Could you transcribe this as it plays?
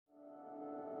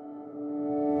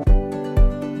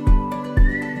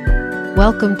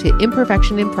Welcome to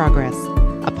Imperfection in Progress,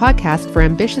 a podcast for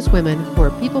ambitious women who are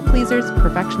people pleasers,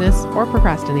 perfectionists, or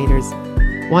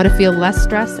procrastinators. Want to feel less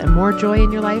stress and more joy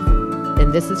in your life?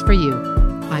 Then this is for you.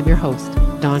 I'm your host,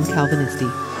 Dawn Calvinisti.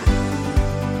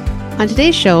 On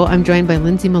today's show, I'm joined by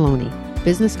Lindsay Maloney,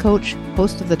 business coach,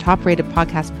 host of the top-rated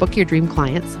podcast Book Your Dream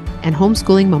Clients, and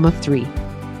homeschooling mom of 3.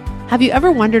 Have you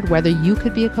ever wondered whether you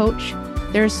could be a coach?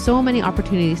 There are so many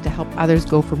opportunities to help others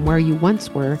go from where you once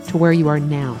were to where you are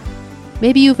now.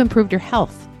 Maybe you've improved your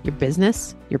health, your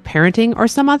business, your parenting, or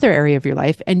some other area of your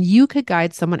life, and you could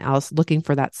guide someone else looking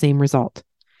for that same result.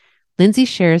 Lindsay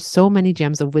shares so many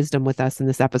gems of wisdom with us in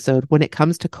this episode when it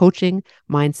comes to coaching,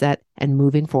 mindset, and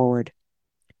moving forward.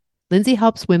 Lindsay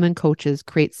helps women coaches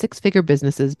create six-figure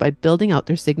businesses by building out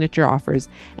their signature offers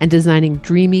and designing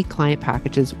dreamy client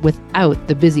packages without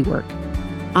the busy work.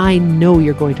 I know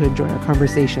you're going to enjoy our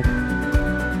conversation.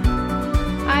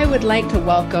 I would like to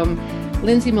welcome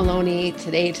Lindsay Maloney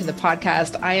today to the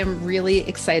podcast. I am really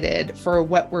excited for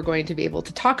what we're going to be able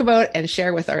to talk about and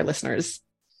share with our listeners.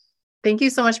 Thank you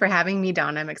so much for having me,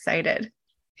 Dawn. I'm excited.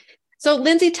 So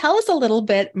Lindsay, tell us a little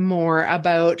bit more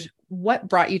about what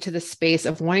brought you to the space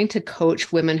of wanting to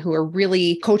coach women who are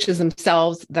really coaches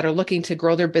themselves that are looking to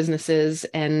grow their businesses,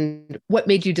 and what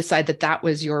made you decide that that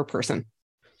was your person?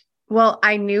 Well,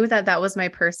 I knew that that was my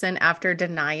person after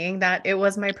denying that it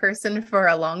was my person for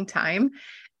a long time.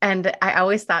 And I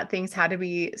always thought things had to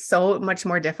be so much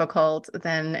more difficult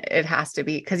than it has to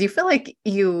be, because you feel like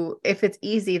if it's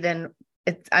easy, then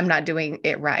I'm not doing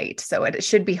it right. So it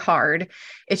should be hard.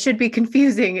 It should be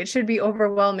confusing. It should be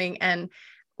overwhelming. And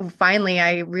finally,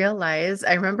 I realized,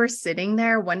 I remember sitting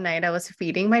there one night, I was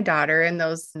feeding my daughter in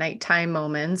those nighttime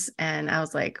moments. And I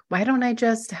was like, why don't I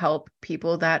just help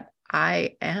people that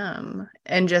I am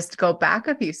and just go back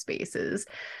a few spaces?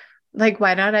 Like,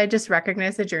 why not I just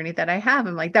recognize the journey that I have?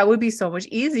 I'm like, that would be so much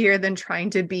easier than trying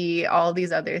to be all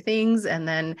these other things. And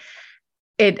then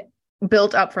it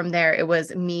built up from there. It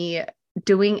was me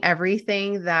doing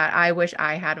everything that I wish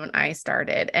I had when I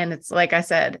started. And it's like I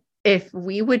said, if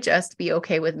we would just be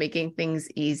okay with making things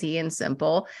easy and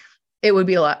simple, it would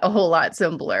be a whole lot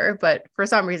simpler. But for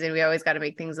some reason, we always got to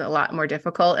make things a lot more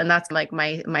difficult. And that's like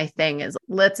my thing is,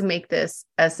 let's make this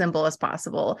as simple as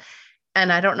possible.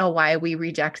 And I don't know why we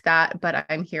reject that, but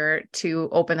I'm here to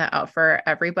open that up for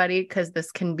everybody, because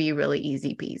this can be really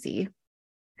easy peasy.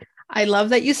 I love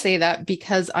that you say that,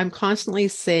 because I'm constantly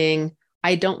saying,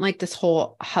 I don't like this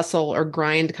whole hustle or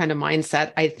grind kind of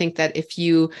mindset. I think that if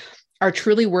you are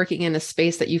truly working in a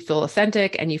space that you feel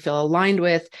authentic and you feel aligned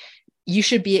with, you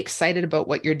should be excited about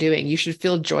what you're doing. You should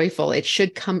feel joyful. It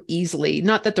should come easily.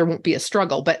 Not that there won't be a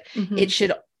struggle, but it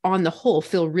should, on the whole,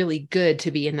 feel really good to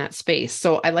be in that space.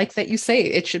 So I like that you say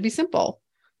it should be simple.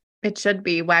 It should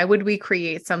be. Why would we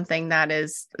create something that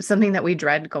is something that we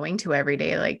dread going to every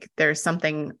day? Like, there's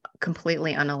something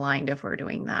completely unaligned if we're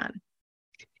doing that.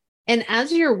 And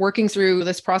as you're working through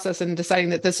this process and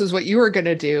deciding that this is what you were going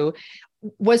to do,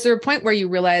 was there a point where you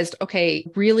realized, okay,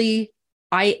 really,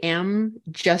 I am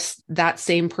just that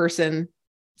same person,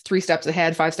 3 steps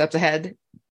ahead, 5 steps ahead?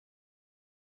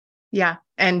 Yeah.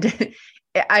 And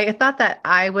I thought that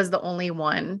I was the only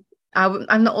one.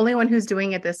 I'm the only one who's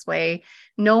doing it this way.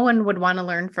 No one would want to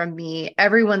learn from me.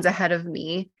 Everyone's ahead of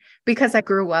me, because I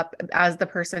grew up as the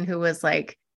person who was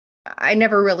like, I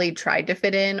never really tried to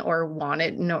fit in or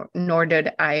wanted, nor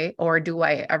did I, or do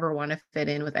I ever want to fit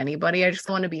in with anybody. I just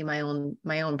want to be my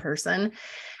own person.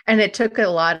 And it took a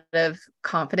lot of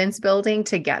confidence building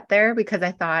to get there, because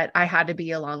I thought I had to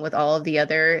be along with all the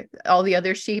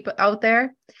other sheep out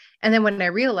there. And then when I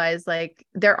realized, like,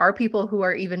 there are people who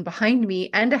are even behind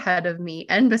me and ahead of me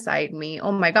and beside me,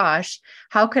 oh my gosh,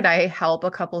 how could I help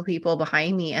a couple people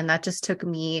behind me? And that just took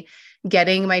me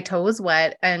getting my toes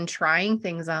wet and trying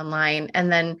things online.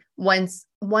 And then once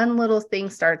one little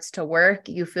thing starts to work,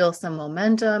 you feel some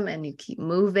momentum and you keep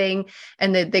moving.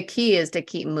 And the key is to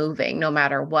keep moving no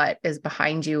matter what is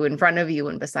behind you, in front of you,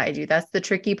 and beside you. That's the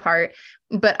tricky part.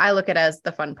 But I look at it as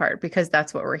the fun part, because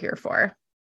that's what we're here for.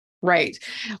 Right.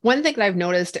 One thing that I've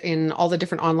noticed in all the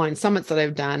different online summits that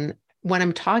I've done, when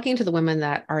I'm talking to the women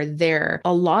that are there,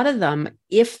 a lot of them,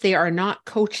 if they are not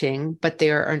coaching, but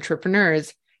they are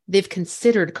entrepreneurs, they've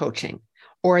considered coaching,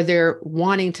 or they're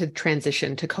wanting to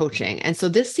transition to coaching. And so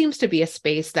this seems to be a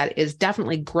space that is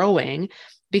definitely growing,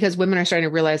 because women are starting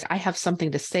to realize, I have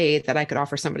something to say that I could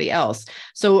offer somebody else.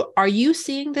 So are you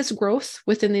seeing this growth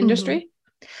within the industry?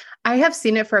 I have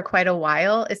seen it for quite a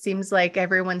while. It seems like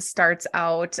everyone starts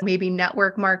out maybe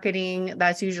network marketing.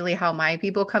 That's usually how my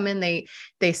people come in.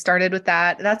 They started with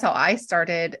that. That's how I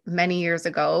started many years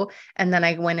ago. And then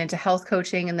I went into health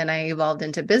coaching and then I evolved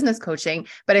into business coaching.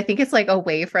 But I think it's like a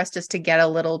way for us just to get a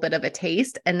little bit of a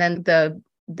taste. And then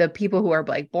the people who are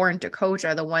like born to coach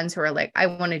are the ones who are like, I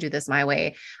want to do this my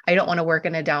way. I don't want to work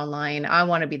in a downline. I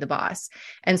want to be the boss.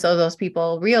 And so those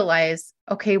people realize,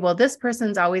 okay, well, this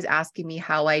person's always asking me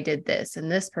how I did this. And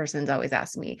this person's always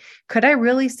asking me, could I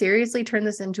really seriously turn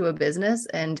this into a business?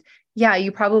 And yeah,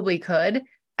 you probably could.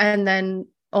 And then,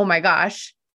 oh my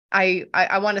gosh,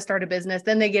 I want to start a business.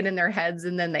 Then they get in their heads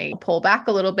and then they pull back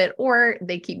a little bit or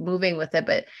they keep moving with it.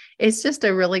 But it's just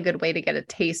a really good way to get a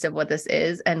taste of what this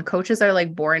is. And coaches are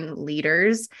like born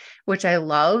leaders, which I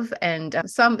love. And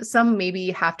some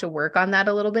maybe have to work on that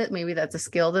a little bit. Maybe that's a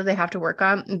skill that they have to work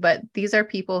on. But these are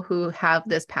people who have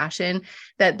this passion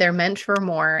that they're meant for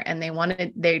more and they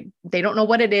don't know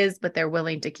what it is, but they're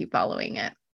willing to keep following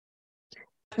it.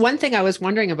 One thing I was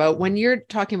wondering about when you're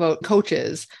talking about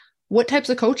coaches, what types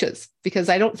of coaches? Because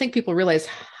I don't think people realize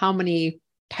how many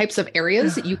types of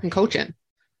areas that you can coach in.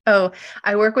 Oh,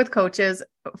 I work with coaches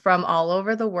from all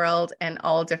over the world and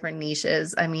all different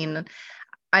niches. I mean,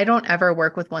 I don't ever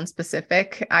work with one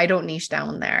specific. I don't niche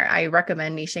down there. I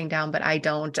recommend niching down, but I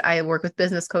don't. I work with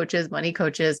business coaches, money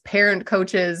coaches, parent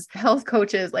coaches, health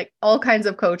coaches, like all kinds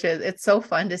of coaches. It's so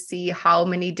fun to see how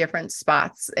many different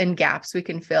spots and gaps we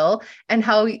can fill and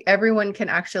how everyone can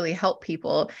actually help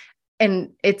people.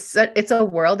 And it's a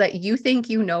world that you think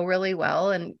you know really well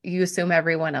and you assume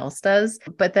everyone else does.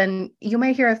 But then you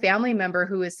might hear a family member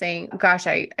who is saying, gosh,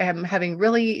 I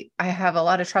have a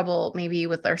lot of trouble maybe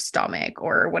with their stomach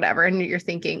or whatever. And you're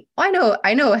thinking, oh,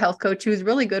 I know a health coach who's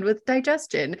really good with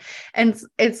digestion. And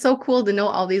it's so cool to know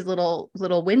all these little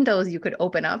windows you could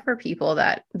open up for people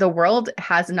that the world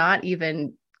has not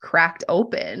even cracked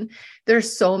open.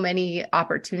 There's so many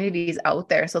opportunities out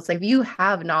there. So it's like, if you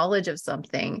have knowledge of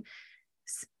something,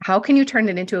 how can you turn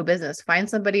it into a business? Find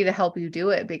somebody to help you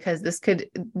do it, because this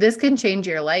can change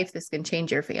your life. This can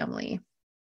change your family.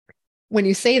 When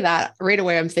you say that, right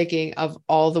away, I'm thinking of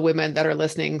all the women that are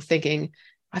listening, thinking,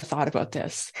 I've thought about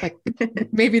this. Like,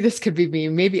 maybe this could be me.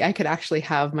 Maybe I could actually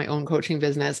have my own coaching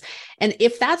business. And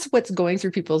if that's what's going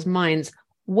through people's minds,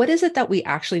 what is it that we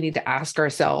actually need to ask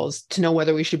ourselves to know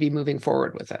whether we should be moving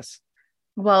forward with this?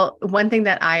 Well, one thing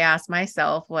that I asked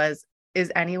myself was, is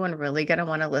anyone really going to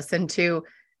want to listen to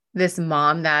this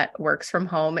mom that works from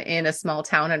home in a small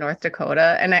town in North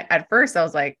Dakota? And at first I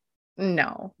was like,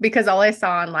 no, because all I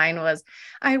saw online was,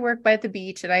 I work by the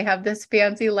beach and I have this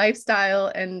fancy lifestyle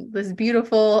and this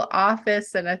beautiful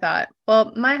office. And I thought,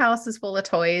 well, my house is full of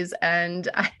toys and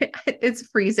it's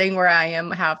freezing where I am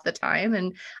half the time.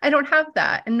 And I don't have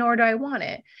that, and nor do I want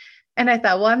it. And I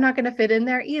thought, well, I'm not going to fit in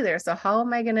there either. So how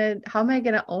am I going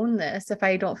to own this if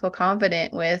I don't feel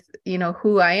confident with,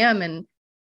 who I am? And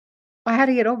I had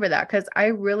to get over that, because I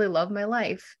really love my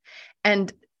life.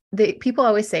 And people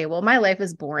always say, well, my life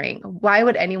is boring. Why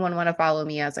would anyone want to follow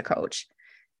me as a coach?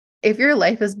 If your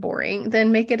life is boring,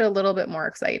 then make it a little bit more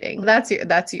exciting. That's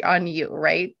on you,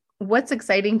 right? What's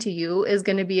exciting to you is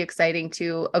going to be exciting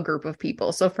to a group of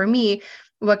people. So for me,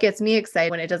 what gets me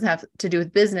excited when it doesn't have to do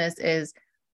with business is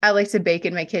I like to bake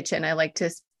in my kitchen. I like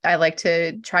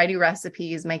to try new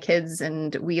recipes. My kids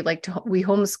and we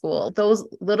homeschool. Those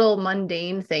little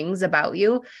mundane things about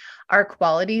you are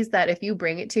qualities that if you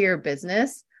bring it to your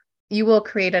business, you will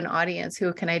create an audience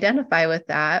who can identify with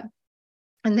that.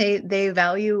 And they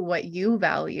value what you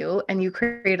value, and you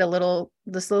create a little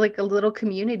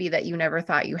community that you never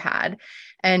thought you had.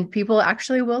 And people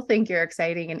actually will think you're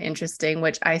exciting and interesting,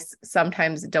 which I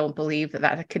sometimes don't believe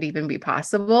that could even be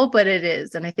possible, but it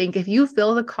is. And I think if you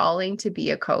feel the calling to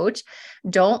be a coach,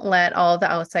 don't let all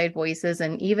the outside voices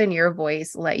and even your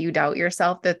voice let you doubt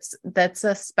yourself. That's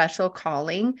a special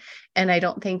calling. And I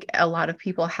don't think a lot of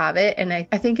people have it. And I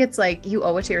think it's like you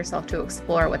owe it to yourself to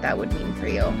explore what that would mean for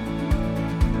you.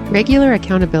 Regular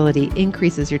accountability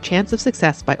increases your chance of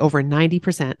success by over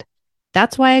 90%.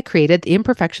 That's why I created the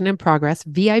Imperfection in Progress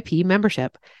VIP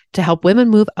membership to help women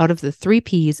move out of the 3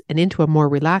 Ps and into a more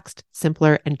relaxed,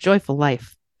 simpler, and joyful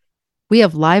life. We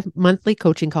have live monthly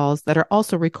coaching calls that are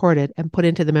also recorded and put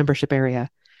into the membership area.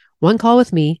 One call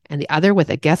with me and the other with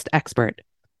a guest expert.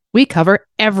 We cover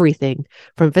everything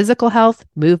from physical health,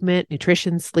 movement,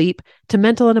 nutrition, sleep, to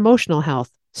mental and emotional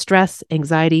health, stress,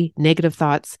 anxiety, negative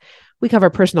thoughts. We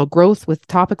cover personal growth with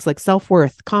topics like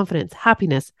self-worth, confidence,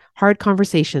 happiness, hard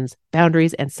conversations,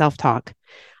 boundaries, and self-talk.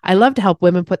 I love to help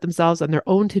women put themselves on their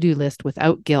own to-do list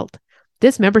without guilt.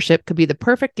 This membership could be the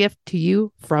perfect gift to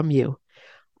you from you.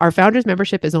 Our founders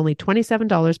membership is only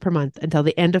 $27 per month until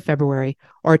the end of February,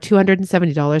 or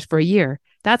 $270 for a year.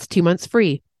 That's 2 months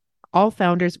free. All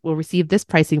founders will receive this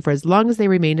pricing for as long as they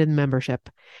remain in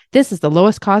membership. This is the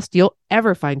lowest cost you'll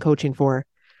ever find coaching for.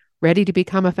 Ready to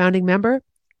become a founding member?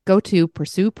 Go to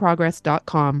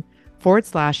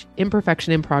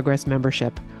pursueprogress.com/imperfection in progress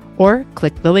membership, or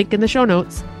click the link in the show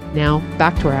notes. Now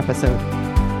back to our episode.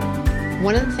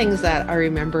 One of the things that I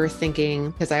remember thinking,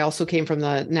 because I also came from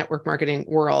the network marketing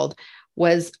world,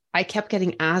 was I kept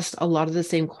getting asked a lot of the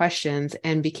same questions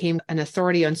and became an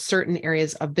authority on certain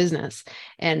areas of business.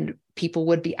 And people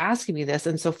would be asking me this.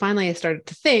 And so finally I started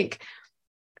to think,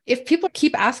 if people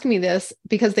keep asking me this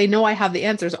because they know I have the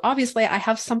answers, obviously I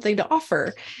have something to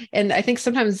offer. And I think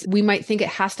sometimes we might think it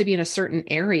has to be in a certain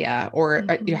area, or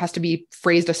it has to be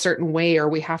phrased a certain way, or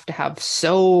we have to have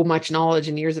so much knowledge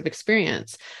and years of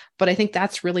experience. But I think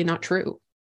that's really not true.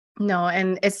 No,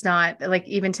 and it's not. Like,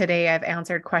 even today, I've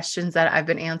answered questions that I've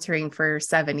been answering for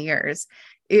 7 years.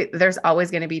 There's always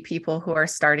going to be people who are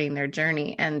starting their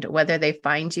journey, and whether they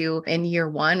find you in year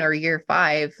 1 or year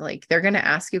 5, like, they're going to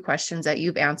ask you questions that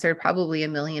you've answered probably a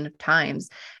million of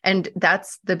times. And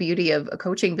that's the beauty of a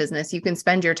coaching business. You can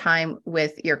spend your time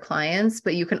with your clients,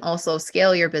 but you can also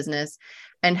scale your business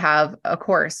and have a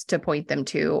course to point them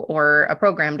to, or a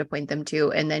program to point them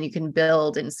to. And then you can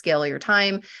build and scale your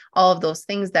time, all of those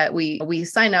things that we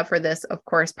sign up for this, of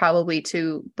course, probably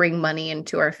to bring money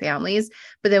into our families.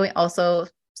 But then we also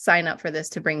sign up for this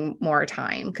to bring more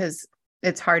time, because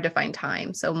it's hard to find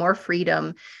time. So more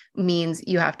freedom means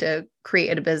you have to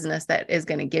create a business that is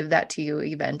going to give that to you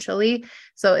eventually.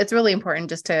 So it's really important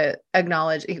just to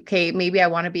acknowledge, okay, maybe I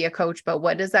want to be a coach, but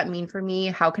what does that mean for me?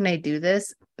 How can I do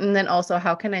this? And then also,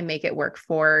 how can I make it work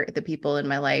for the people in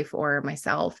my life or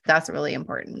myself? That's really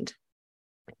important.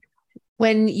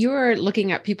 When you're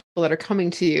looking at people that are coming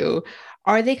to you,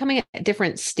 are they coming at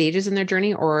different stages in their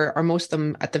journey, or are most of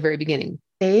them at the very beginning?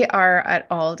 They are at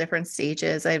all different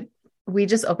stages. We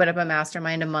just opened up a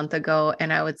mastermind a month ago,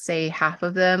 and I would say half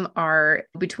of them are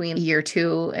between year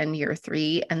 2 and year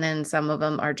 3, and then some of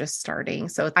them are just starting.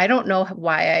 So I don't know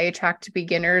why I attract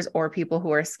beginners or people who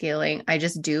are scaling. I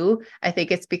just do. I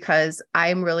think it's because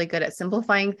I'm really good at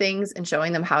simplifying things and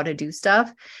showing them how to do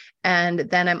stuff. And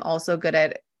then I'm also good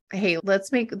at, hey,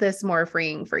 let's make this more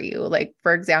freeing for you. Like,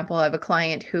 for example, I have a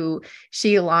client who,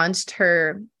 she launched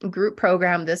her group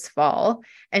program this fall,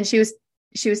 and she was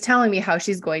telling me how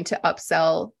she's going to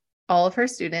upsell all of her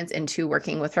students into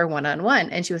working with her one-on-one.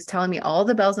 And she was telling me all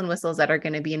the bells and whistles that are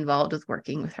going to be involved with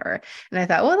working with her. And I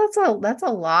thought, well, that's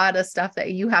a lot of stuff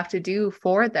that you have to do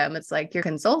for them. It's like, you're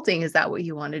consulting. Is that what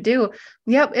you want to do?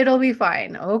 Yep, it'll be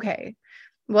fine. Okay.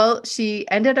 Well, she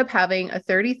ended up having a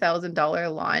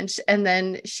 $30,000 launch. And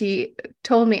then she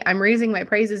told me, I'm raising my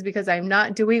prices because I'm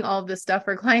not doing all of this stuff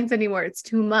for clients anymore. It's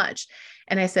too much.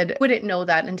 And I said, wouldn't know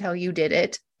that until you did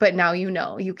it. But now you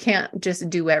know, you can't just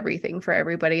do everything for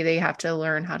everybody. They have to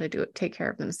learn how to do it, take care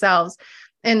of themselves.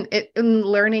 And in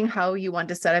learning how you want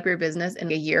to set up your business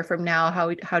in a year from now,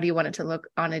 how do you want it to look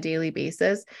on a daily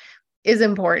basis, is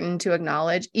important to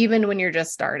acknowledge, even when you're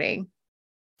just starting.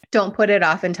 Don't put it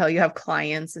off until you have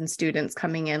clients and students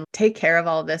coming in. Take care of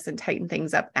all of this and tighten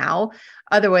things up now.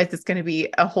 Otherwise, it's going to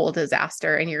be a whole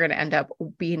disaster, and you're going to end up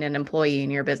being an employee in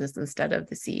your business instead of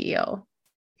the CEO.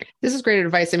 This is great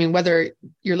advice. I mean, whether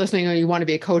you're listening or you want to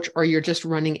be a coach, or you're just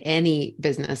running any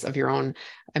business of your own,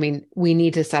 I mean, we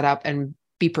need to set up and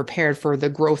be prepared for the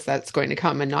growth that's going to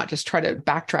come, and not just try to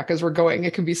backtrack as we're going.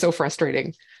 It can be so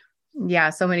frustrating. Yeah,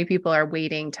 so many people are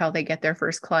waiting till they get their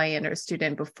first client or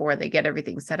student before they get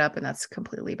everything set up, and that's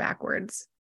completely backwards.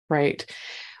 Right.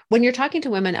 When you're talking to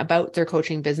women about their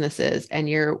coaching businesses and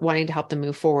you're wanting to help them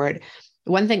move forward,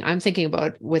 one thing I'm thinking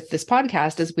about with this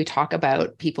podcast is we talk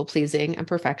about people pleasing and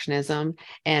perfectionism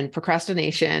and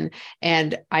procrastination.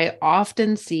 And I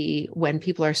often see when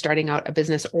people are starting out a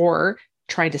business or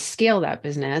trying to scale that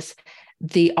business,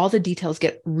 all the details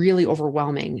get really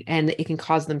overwhelming, and it can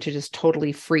cause them to just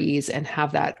totally freeze and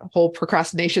have that whole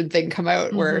procrastination thing come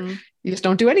out where you just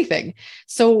don't do anything.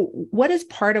 So what is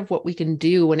part of what we can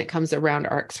do when it comes around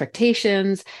our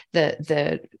expectations,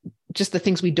 just the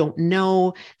things we don't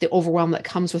know, the overwhelm that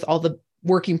comes with all the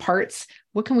working parts?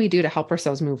 What can we do to help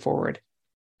ourselves move forward?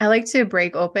 I like to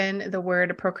break open the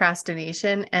word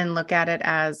procrastination and look at it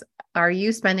as, are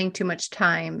you spending too much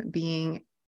time being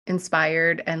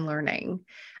inspired and learning?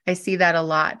 I see that a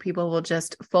lot. People will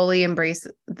just fully embrace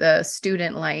the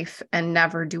student life and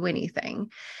never do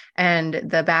anything and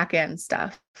the back end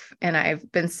stuff. And I've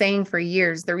been saying for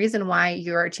years, the reason why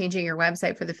you're changing your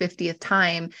website for the 50th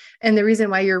time and the reason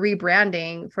why you're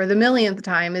rebranding for the millionth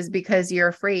time is because you're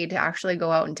afraid to actually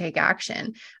go out and take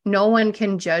action. No one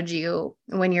can judge you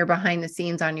when you're behind the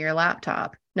scenes on your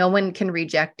laptop. No one can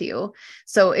reject you.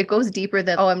 So it goes deeper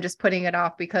than, oh, I'm just putting it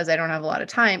off because I don't have a lot of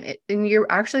time. And you're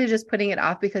actually just putting it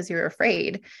off because you're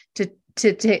afraid to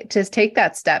take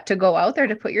that step, to go out there,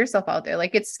 to put yourself out there.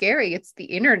 Like, it's scary. It's the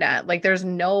internet. Like,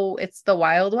 it's the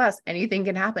Wild West. Anything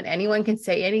can happen. Anyone can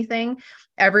say anything.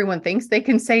 Everyone thinks they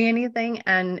can say anything.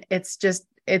 And it's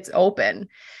open.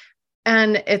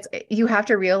 And you have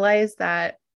to realize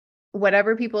that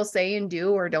whatever people say and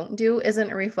do or don't do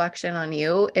isn't a reflection on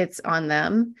you. It's on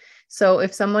them. So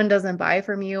if someone doesn't buy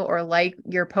from you or like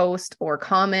your post or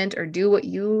comment or do what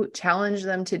you challenge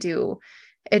them to do,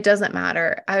 it doesn't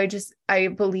matter. I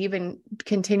believe in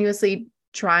continuously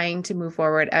trying to move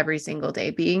forward every single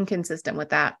day, being consistent with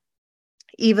that,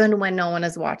 even when no one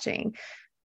is watching,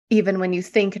 even when you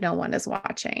think no one is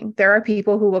watching. There are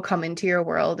people who will come into your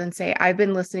world and say, I've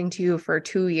been listening to you for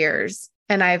 2 years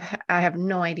and I have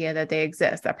no idea that they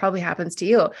exist. That probably happens to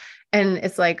you. And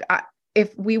it's like,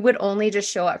 if we would only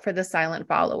just show up for the silent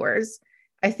followers,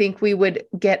 I think we would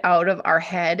get out of our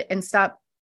head and stop.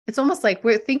 It's almost like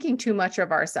we're thinking too much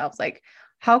of ourselves. Like,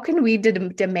 how can we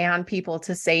demand people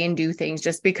to say and do things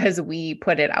just because we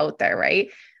put it out there, right?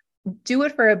 Do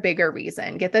it for a bigger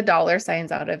reason. Get the dollar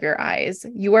signs out of your eyes.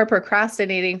 You are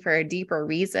procrastinating for a deeper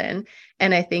reason.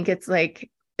 And I think it's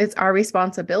our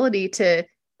responsibility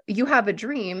you have a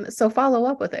dream, so follow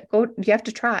up with it. You have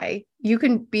to try. You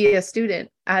can be a student,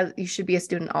 as you should be a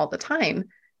student all the time,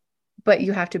 but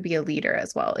you have to be a leader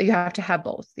as well. You have to have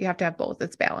both.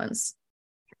 It's balance.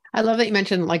 I love that you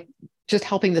mentioned like just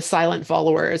helping the silent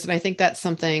followers. And I think that's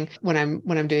something when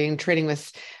I'm doing training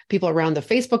with people around the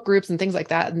Facebook groups and things like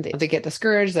that, and they get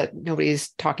discouraged that nobody's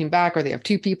talking back, or they have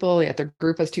 2 people, yet their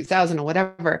group has 2,000 or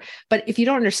whatever. But if you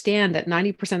don't understand that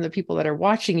 90% of the people that are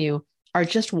watching you are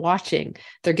just watching,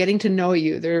 they're getting to know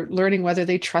you. They're learning whether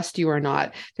they trust you or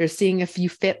not. They're seeing if you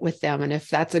fit with them and if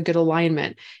that's a good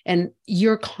alignment. And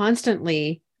you're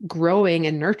constantly growing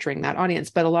and nurturing that audience.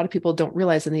 But a lot of people don't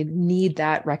realize, and they need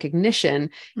that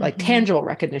recognition, like tangible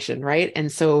recognition, right? And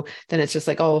so then it's just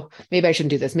like, oh, maybe I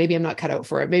shouldn't do this. Maybe I'm not cut out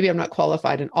for it. Maybe I'm not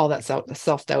qualified. And all that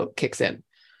self-doubt kicks in.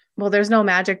 Well, there's no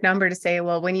magic number to say,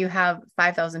 well, when you have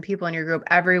 5,000 people in your group,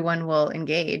 everyone will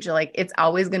engage. Like, it's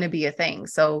always going to be a thing.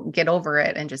 So get over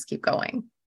it and just keep going.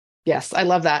 Yes, I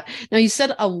love that. Now, you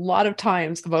said a lot of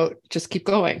times about just keep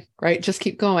going, right? Just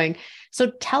keep going.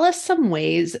 So tell us some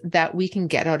ways that we can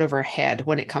get out of our head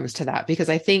when it comes to that, because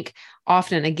I think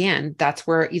often, again, that's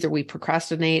where either we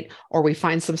procrastinate or we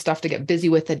find some stuff to get busy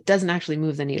with that doesn't actually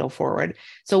move the needle forward.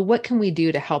 So what can we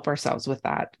do to help ourselves with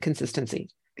that consistency?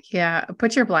 Yeah.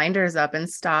 Put your blinders up and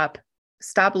stop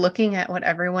looking at what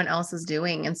everyone else is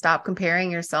doing and stop comparing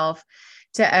yourself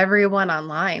to everyone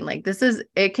online. Like,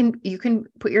 you can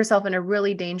put yourself in a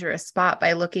really dangerous spot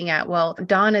by looking at, well,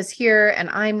 Dawn is here and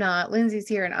I'm not, Lindsay's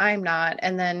here and I'm not.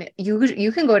 And then you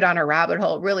can go down a rabbit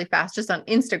hole really fast just on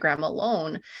Instagram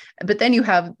alone. But then you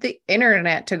have the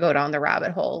internet to go down the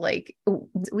rabbit hole. Like,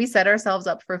 we set ourselves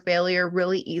up for failure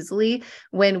really easily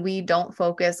when we don't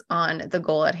focus on the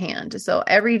goal at hand. So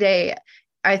every day,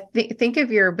 I think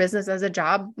of your business as a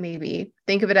job. Maybe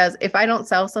think of it as, if I don't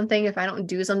sell something, if I don't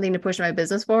do something to push my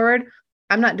business forward,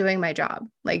 I'm not doing my job.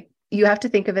 Like, you have to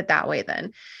think of it that way.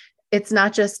 Then it's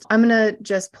not just, I'm going to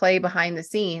just play behind the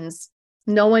scenes.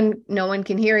 No one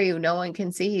can hear you. No one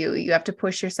can see you. You have to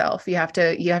push yourself. You have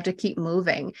to keep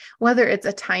moving, whether it's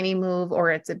a tiny move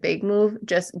or it's a big move.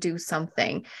 Just do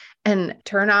something and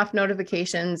turn off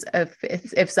notifications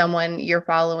if someone you're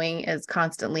following is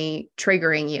constantly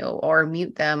triggering you, or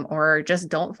mute them, or just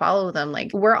don't follow them.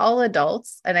 Like, we're all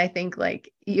adults. And I think,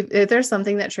 like, if there's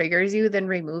something that triggers you, then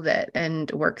remove it and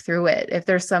work through it. If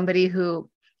there's somebody who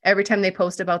every time they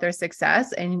post about their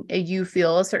success and you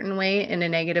feel a certain way in a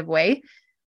negative way,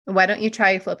 why don't you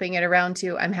try flipping it around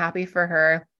to, I'm happy for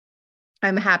her.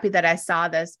 I'm happy that I saw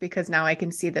this because now I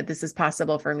can see that this is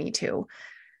possible for me too.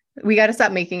 We got to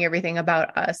stop making everything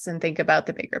about us and think about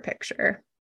the bigger picture.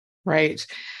 Right.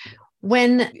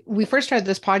 When we first started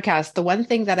this podcast, the one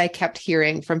thing that I kept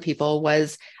hearing from people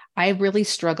was, I really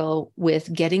struggle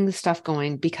with getting the stuff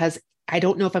going because I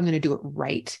don't know if I'm going to do it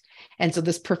right. And so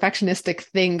this perfectionistic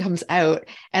thing comes out.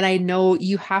 And I know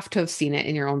you have to have seen it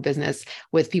in your own business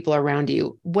with people around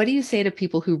you. What do you say to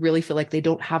people who really feel like they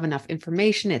don't have enough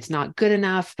information? It's not good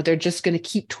enough. They're just going to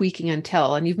keep tweaking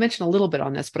until, and you've mentioned a little bit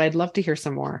on this, but I'd love to hear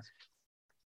some more.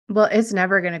 Well, it's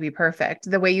never going to be perfect.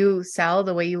 The way you sell,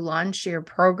 the way you launch your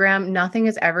program, nothing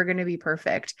is ever going to be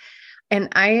perfect. And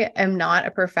I am not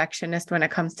a perfectionist when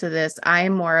it comes to this. I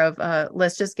am more of a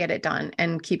let's just get it done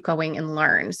and keep going and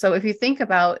learn. So if you think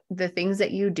about the things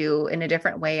that you do in a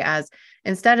different way, as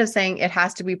instead of saying it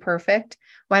has to be perfect,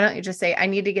 why don't you just say, I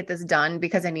need to get this done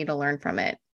because I need to learn from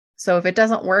it. So if it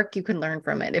doesn't work, you can learn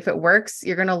from it. If it works,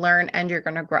 you're going to learn and you're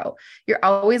going to grow. You're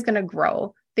always going to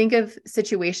grow. Think of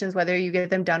situations, whether you get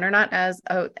them done or not, as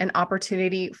an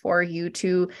opportunity for you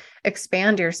to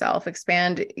expand yourself,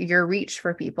 expand your reach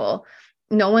for people.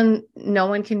 No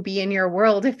one can be in your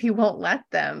world if you won't let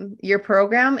them. Your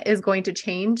program is going to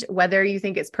change, whether you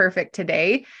think it's perfect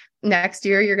today. Next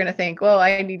year, you're going to think, well,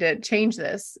 I need to change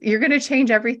this. You're going to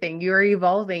change everything. You're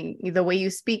evolving. The way you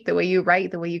speak, the way you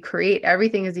write, the way you create,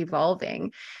 everything is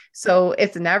evolving. So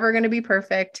it's never going to be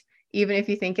perfect. Even if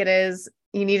you think it is,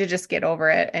 you need to just get over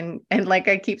it. And like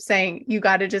I keep saying, you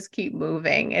got to just keep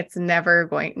moving.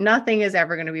 Nothing is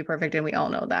ever going to be perfect. And we all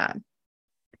know that.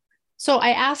 So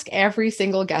I ask every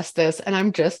single guest this, and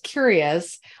I'm just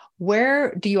curious,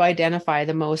 where do you identify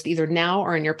the most, either now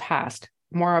or in your past?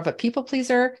 More of a people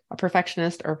pleaser, a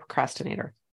perfectionist, or a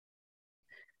procrastinator?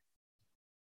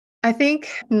 I think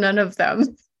none of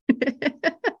them.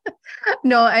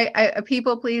 No, a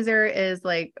people pleaser is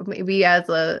like maybe as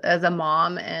a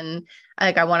mom, and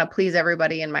like I want to please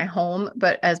everybody in my home,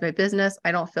 but as my business,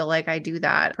 I don't feel like I do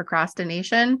that.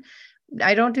 Procrastination,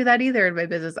 I don't do that either in my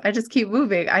business. I just keep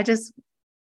moving. I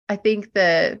think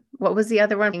what was the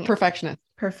other one?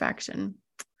 Perfection.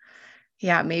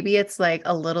 Yeah, maybe it's like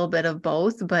a little bit of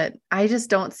both, but I just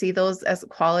don't see those as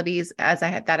qualities as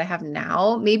that I have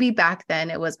now. Maybe back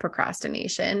then it was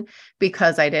procrastination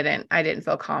because I didn't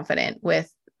feel confident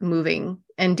with moving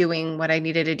and doing what I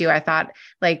needed to do. I thought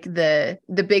like the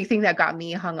big thing that got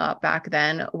me hung up back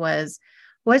then was,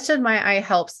 what should my I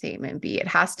help statement be? It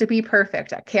has to be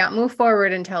perfect. I can't move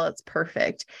forward until it's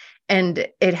perfect. And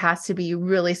it has to be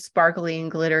really sparkly and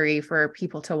glittery for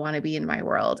people to want to be in my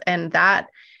world. And that,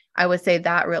 I would say,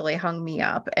 that really hung me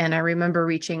up. And I remember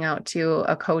reaching out to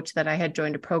a coach that I had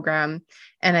joined a program,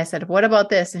 and I said, what about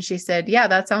this? And she said, yeah,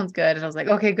 that sounds good. And I was like,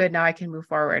 okay, good. Now I can move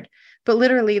forward. But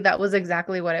literally that was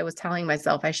exactly what I was telling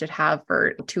myself I should have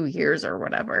for 2 years or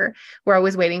whatever, where I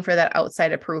was waiting for that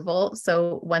outside approval.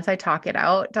 So once I talk it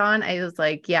out, Dawn, I was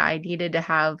like, yeah, I needed to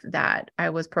have that. I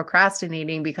was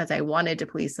procrastinating because I wanted to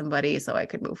please somebody so I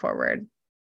could move forward.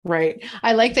 Right.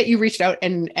 I like that you reached out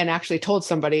and actually told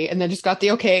somebody and then just got the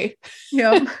okay.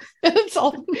 Yeah.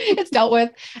 It's dealt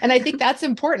with. And I think that's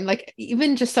important. Like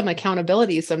even just some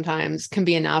accountability sometimes can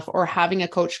be enough, or having a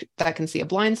coach that can see a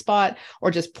blind spot or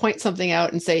just point something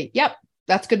out and say, yep,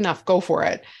 that's good enough. Go for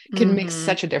it. Can make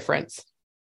such a difference.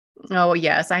 Oh,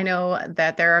 yes. I know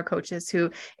that there are coaches who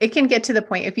it can get to the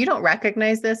point, if you don't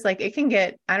recognize this, like it can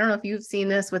get, I don't know if you've seen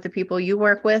this with the people you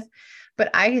work with, but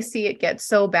I see it get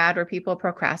so bad where people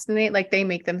procrastinate, like they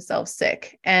make themselves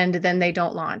sick and then they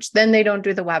don't launch, then they don't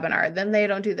do the webinar, then they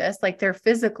don't do this, like they're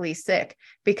physically sick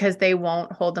because they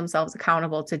won't hold themselves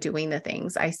accountable to doing the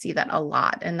things. I see that a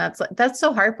lot. And that's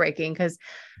so heartbreaking because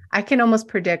I can almost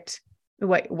predict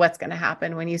what's going to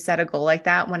happen when you set a goal like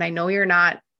that. When I know you're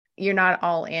not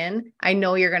all in, I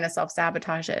know you're going to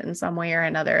self-sabotage it in some way or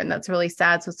another. And that's really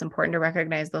sad. So it's important to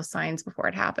recognize those signs before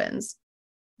it happens.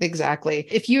 Exactly.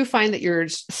 If you find that you're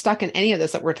stuck in any of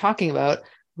this that we're talking about,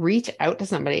 reach out to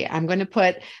somebody. I'm going to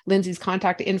put Lindsay's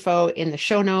contact info in the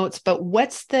show notes, but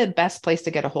what's the best place to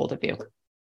get a hold of you?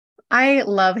 I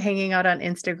love hanging out on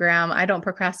Instagram. I don't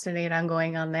procrastinate on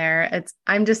going on there.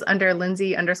 I'm just under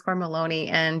Lindsay_Maloney,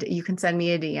 and you can send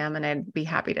me a DM and I'd be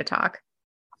happy to talk.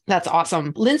 That's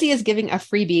awesome. Lindsay is giving a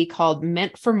freebie called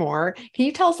Meant for More. Can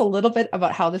you tell us a little bit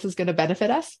about how this is going to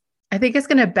benefit us? I think it's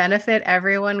going to benefit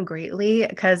everyone greatly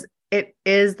because it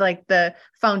is like the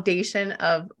foundation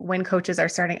of when coaches are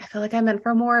starting. I feel like I'm meant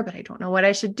for more, but I don't know what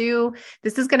I should do.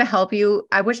 This is going to help you.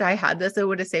 I wish I had this. It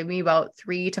would have saved me about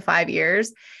 3 to 5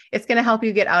 years. It's going to help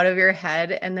you get out of your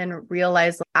head and then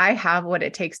realize I have what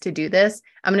it takes to do this.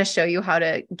 I'm going to show you how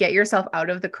to get yourself out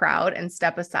of the crowd and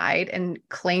step aside and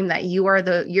claim that you're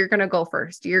going to go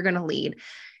first. You're going to lead.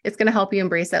 It's going to help you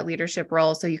embrace that leadership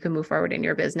role so you can move forward in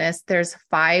your business. There's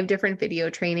 5 different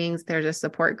video trainings. There's a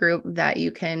support group that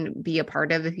you can be a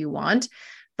part of if you want,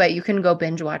 but you can go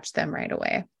binge watch them right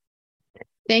away.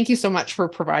 Thank you so much for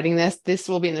providing this. This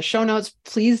will be in the show notes.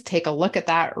 Please take a look at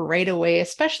that right away,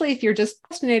 especially if you're just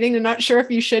fascinating and not sure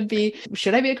if you should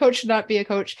I be a coach, should not be a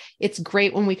coach. It's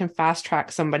great when we can fast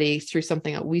track somebody through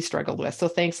something that we struggled with. So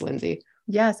thanks, Lindsay.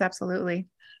 Yes, absolutely.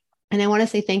 And I want to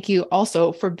say thank you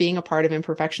also for being a part of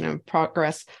Imperfection and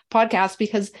Progress podcast,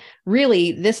 because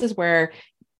really this is where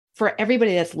for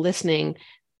everybody that's listening,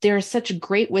 there's such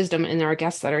great wisdom in our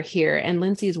guests that are here. And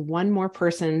Lindsay is one more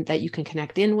person that you can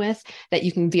connect in with, that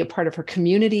you can be a part of her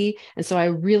community. And so I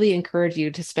really encourage you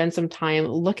to spend some time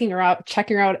looking her up,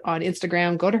 checking her out on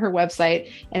Instagram, go to her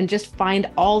website, and just find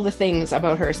all the things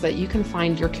about her so that you can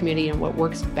find your community and what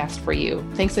works best for you.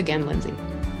 Thanks again, Lindsay.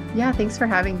 Yeah, thanks for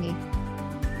having me.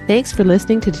 Thanks for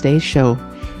listening to today's show.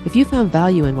 If you found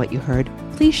value in what you heard,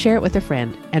 please share it with a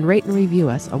friend and rate and review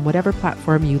us on whatever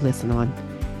platform you listen on.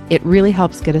 It really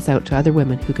helps get us out to other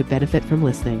women who could benefit from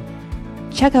listening.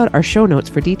 Check out our show notes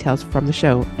for details from the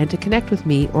show and to connect with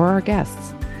me or our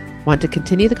guests. Want to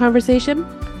continue the conversation?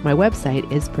 My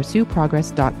website is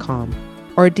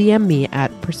pursueprogress.com or DM me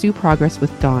at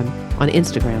pursueprogresswithdawn on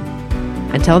Instagram.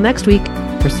 Until next week,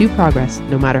 pursue progress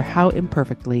no matter how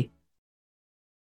imperfectly.